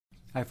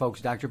Hi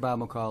folks, Dr. Bob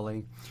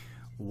McCauley.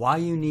 Why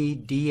you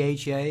need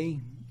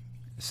DHA,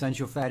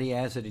 essential fatty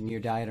acid, in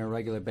your diet on a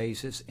regular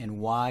basis, and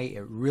why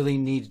it really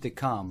needs to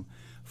come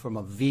from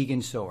a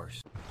vegan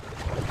source.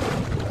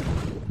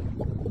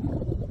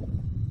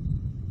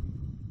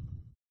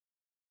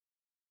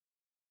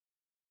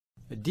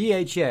 The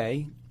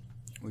DHA,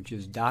 which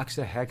is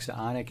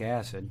docosahexaenoic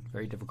acid,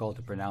 very difficult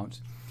to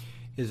pronounce,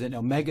 is an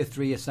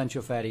omega-3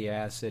 essential fatty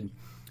acid.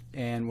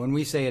 And when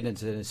we say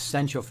it's an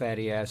essential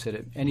fatty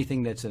acid,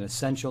 anything that's an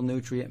essential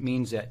nutrient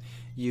means that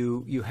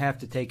you have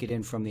to take it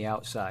in from the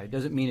outside. It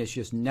doesn't mean it's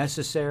just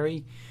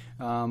necessary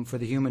for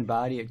the human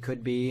body. It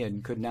could be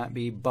and could not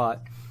be,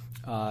 but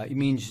it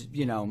means,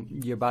 you know,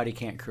 your body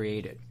can't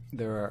create it.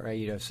 There are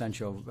 8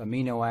 essential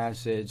amino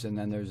acids, and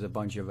then there's a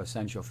bunch of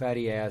essential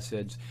fatty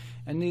acids,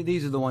 and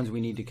these are the ones we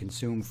need to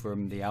consume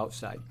from the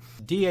outside.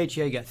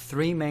 DHA got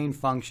 3 main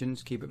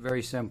functions. Keep it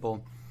very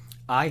simple: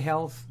 eye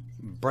health,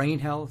 brain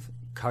health,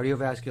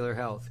 cardiovascular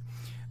health.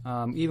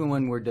 Even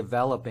when we're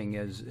developing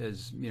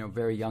as you know,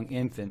 very young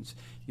infants,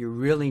 you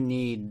really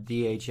need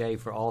DHA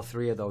for all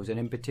 3 of those, and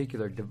in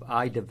particular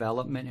eye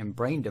development and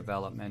brain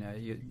development.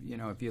 You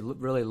know, if you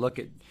really look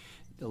at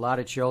a lot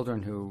of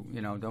children who,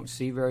 you know, don't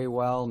see very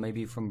well,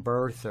 maybe from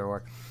birth,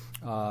 or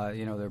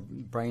you know, their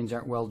brains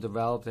aren't well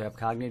developed, they have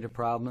cognitive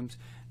problems.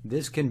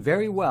 This can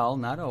very well,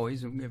 not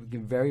always, it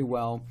can very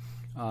well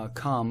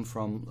come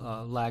from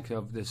lack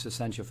of this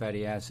essential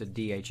fatty acid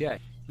DHA.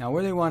 Now,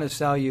 where they want to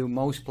sell you,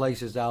 most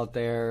places out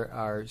there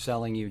are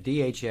selling you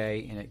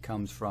DHA, and it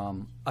comes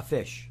from a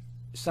fish,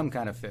 some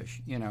kind of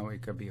fish. You know,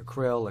 it could be a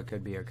krill, it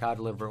could be a cod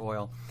liver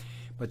oil,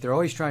 but they're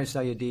always trying to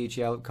sell you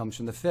DHA. It comes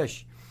from the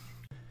fish.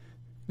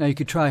 Now, you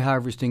could try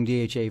harvesting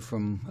DHA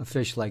from a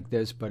fish like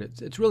this, but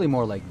it's really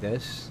more like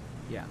this.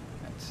 Yeah,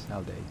 that's how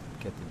they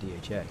get the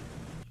DHA.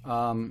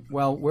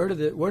 Well, where do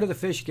the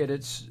fish get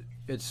its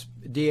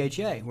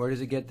DHA? Where does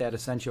it get that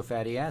essential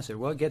fatty acid?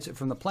 Well, it gets it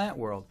from the plant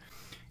world.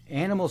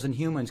 Animals and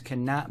humans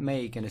cannot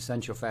make an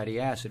essential fatty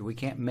acid. We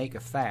can't make a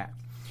fat.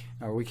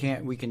 Or we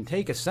can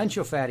take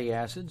essential fatty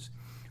acids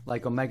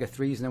like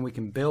omega-3s, and then we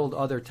can build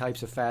other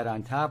types of fat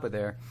on top of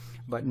there.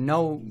 But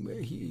no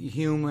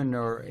human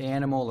or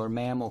animal or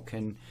mammal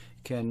can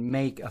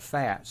make a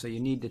fat. So you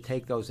need to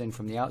take those in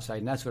from the outside,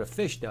 and that's what a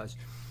fish does.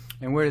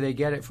 And where do they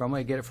get it from?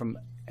 They get it from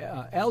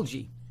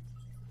algae.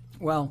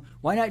 Well,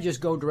 why not just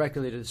go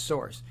directly to the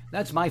source?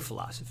 That's my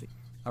philosophy.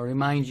 I'll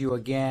remind you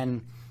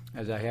again,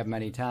 as I have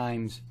many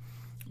times,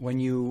 when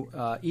you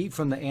eat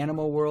from the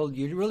animal world,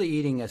 you're really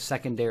eating a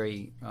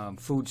secondary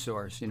food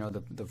source. You know,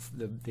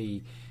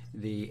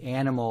 the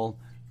animal,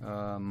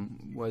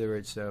 whether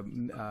it's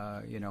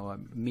you know, a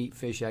meat,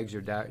 fish, eggs,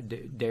 or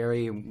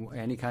dairy,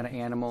 any kind of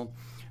animal,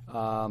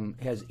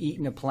 has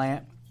eaten a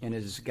plant and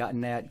has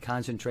gotten that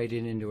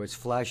concentrated into its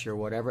flesh or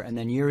whatever, and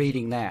then you're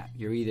eating that.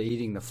 You're either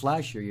eating the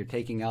flesh, or you're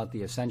taking out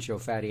the essential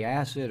fatty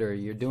acid, or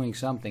you're doing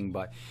something.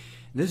 But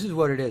this is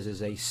what it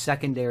is a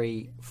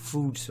secondary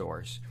food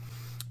source.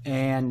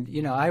 And,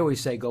 you know, I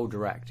always say go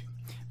direct,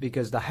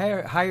 because the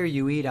higher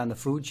you eat on the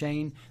food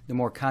chain, the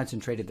more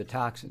concentrated the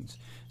toxins.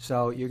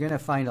 So you're going to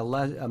find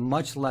a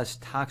much less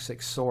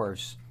toxic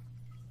source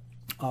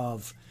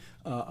of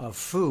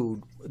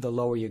food the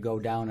lower you go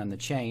down on the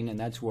chain. And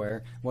that's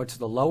where, what's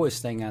the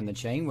lowest thing on the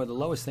chain? Well, the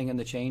lowest thing on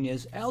the chain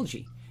is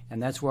algae.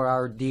 And that's where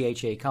our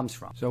DHA comes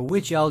from. So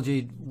which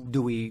algae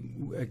do we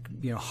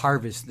you know,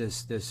 harvest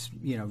this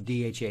you know,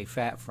 DHA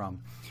fat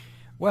from?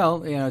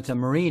 Well, you know, it's a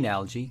marine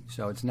algae,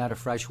 so it's not a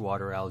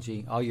freshwater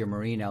algae. All your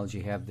marine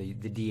algae have the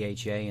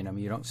DHA in them.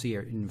 You don't see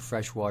it in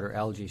freshwater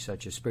algae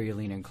such as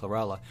spirulina and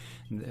chlorella.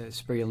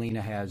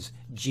 Spirulina has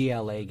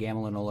GLA,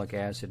 gamma-linolic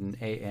acid,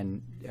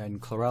 and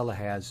chlorella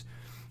has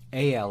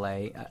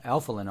ALA,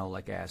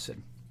 alpha-linolic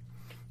acid.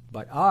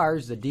 But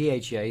ours, the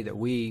DHA that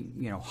we,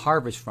 you know,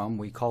 harvest from,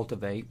 we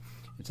cultivate.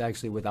 It's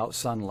actually without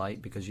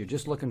sunlight, because you're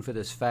just looking for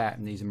this fat,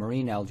 and these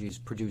marine algae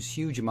produce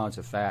huge amounts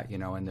of fat, you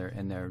know, and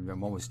they're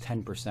almost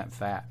 10%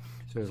 fat.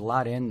 So there's a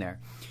lot in there.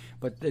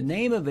 But the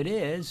name of it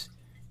is,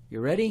 you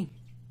ready?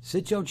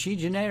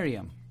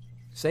 Schizochytrium.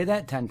 Say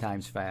that 10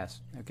 times fast.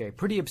 Okay,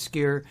 pretty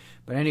obscure,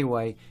 but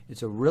anyway,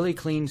 it's a really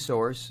clean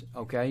source.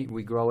 Okay,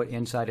 we grow it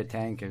inside a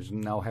tank. There's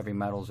no heavy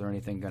metals or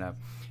anything going to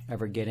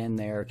ever get in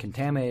there,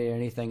 contaminate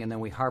anything, and then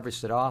we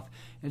harvest it off.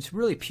 And it's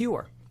really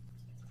pure.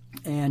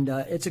 And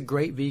it's a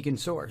great vegan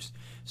source.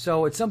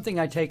 So it's something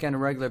I take on a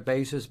regular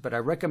basis, but I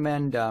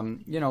recommend,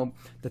 you know,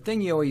 the thing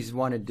you always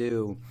want to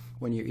do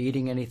when you're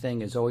eating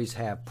anything is always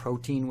have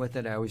protein with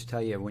it. I always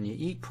tell you, when you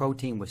eat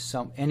protein with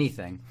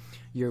anything,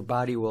 your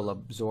body will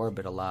absorb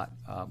it a lot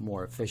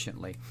more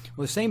efficiently.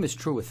 Well, the same is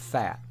true with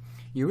fat.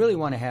 You really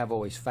want to have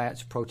always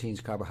fats,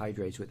 proteins,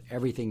 carbohydrates with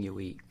everything you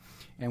eat.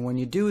 And when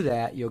you do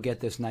that, you'll get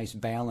this nice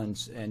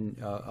balance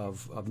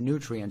of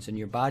nutrients, and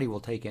your body will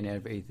take in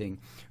everything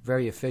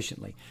very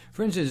efficiently.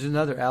 For instance, there's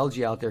another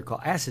algae out there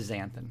called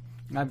astaxanthin.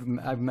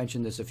 I've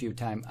mentioned this a few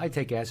times. I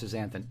take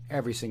astaxanthin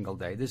every single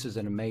day. This is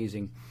an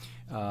amazing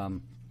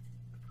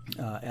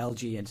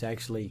algae. It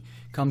actually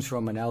comes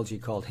from an algae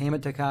called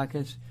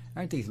Haematococcus.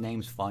 Aren't these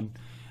names fun?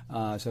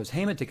 So it's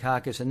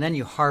Haematococcus, and then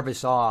you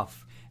harvest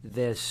off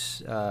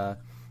this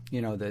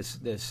this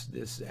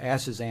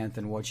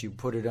astaxanthin once you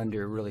put it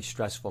under really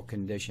stressful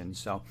conditions.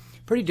 So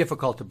pretty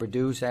difficult to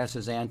produce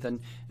astaxanthin.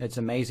 It's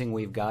amazing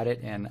we've got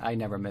it, and I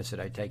never miss it.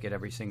 I take it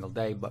every single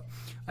day. But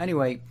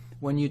anyway,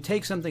 when you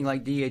take something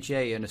like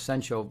DHA, an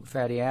essential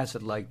fatty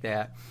acid like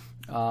that,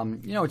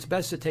 it's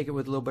best to take it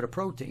with a little bit of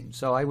protein.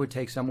 So I would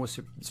take some with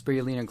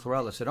spirulina and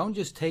chlorella. So don't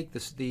just take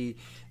the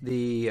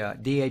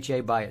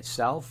DHA by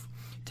itself.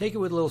 Take it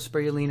with a little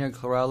spirulina and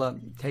chlorella.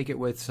 Take it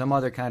with some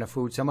other kind of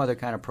food, some other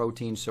kind of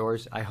protein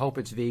source. I hope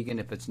it's vegan.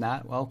 If it's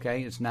not, well,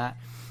 okay, it's not.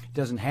 It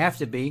doesn't have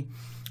to be,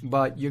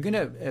 but you're going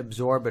to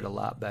absorb it a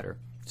lot better.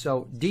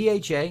 So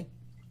DHA,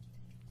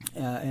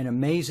 an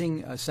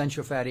amazing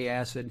essential fatty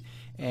acid,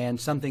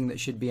 and something that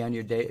should be on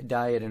your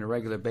diet on a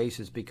regular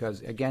basis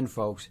because, again,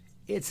 folks,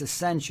 it's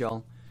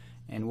essential.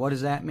 And what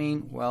does that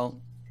mean? Well,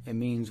 it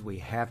means we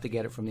have to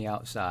get it from the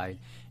outside,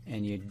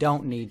 and you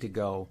don't need to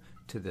go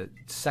to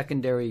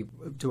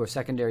a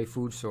secondary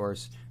food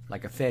source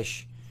like a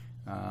fish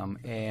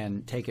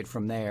and take it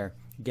from there.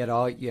 Get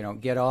all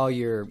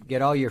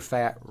your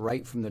fat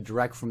right from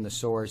direct from the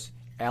source.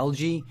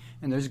 Algae,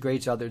 and there's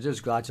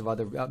lots of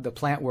other. The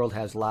plant world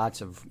has lots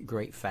of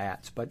great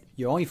fats, but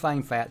you only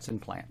find fats in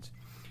plants,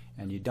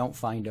 and you don't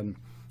find them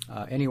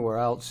anywhere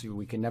else.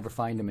 We can never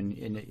find them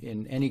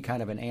in any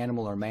kind of an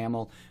animal or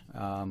mammal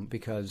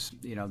because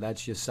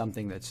that's just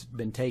something that's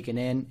been taken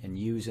in and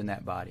used in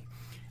that body.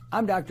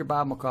 I'm Dr.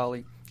 Bob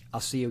McCauley. I'll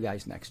see you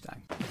guys next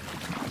time.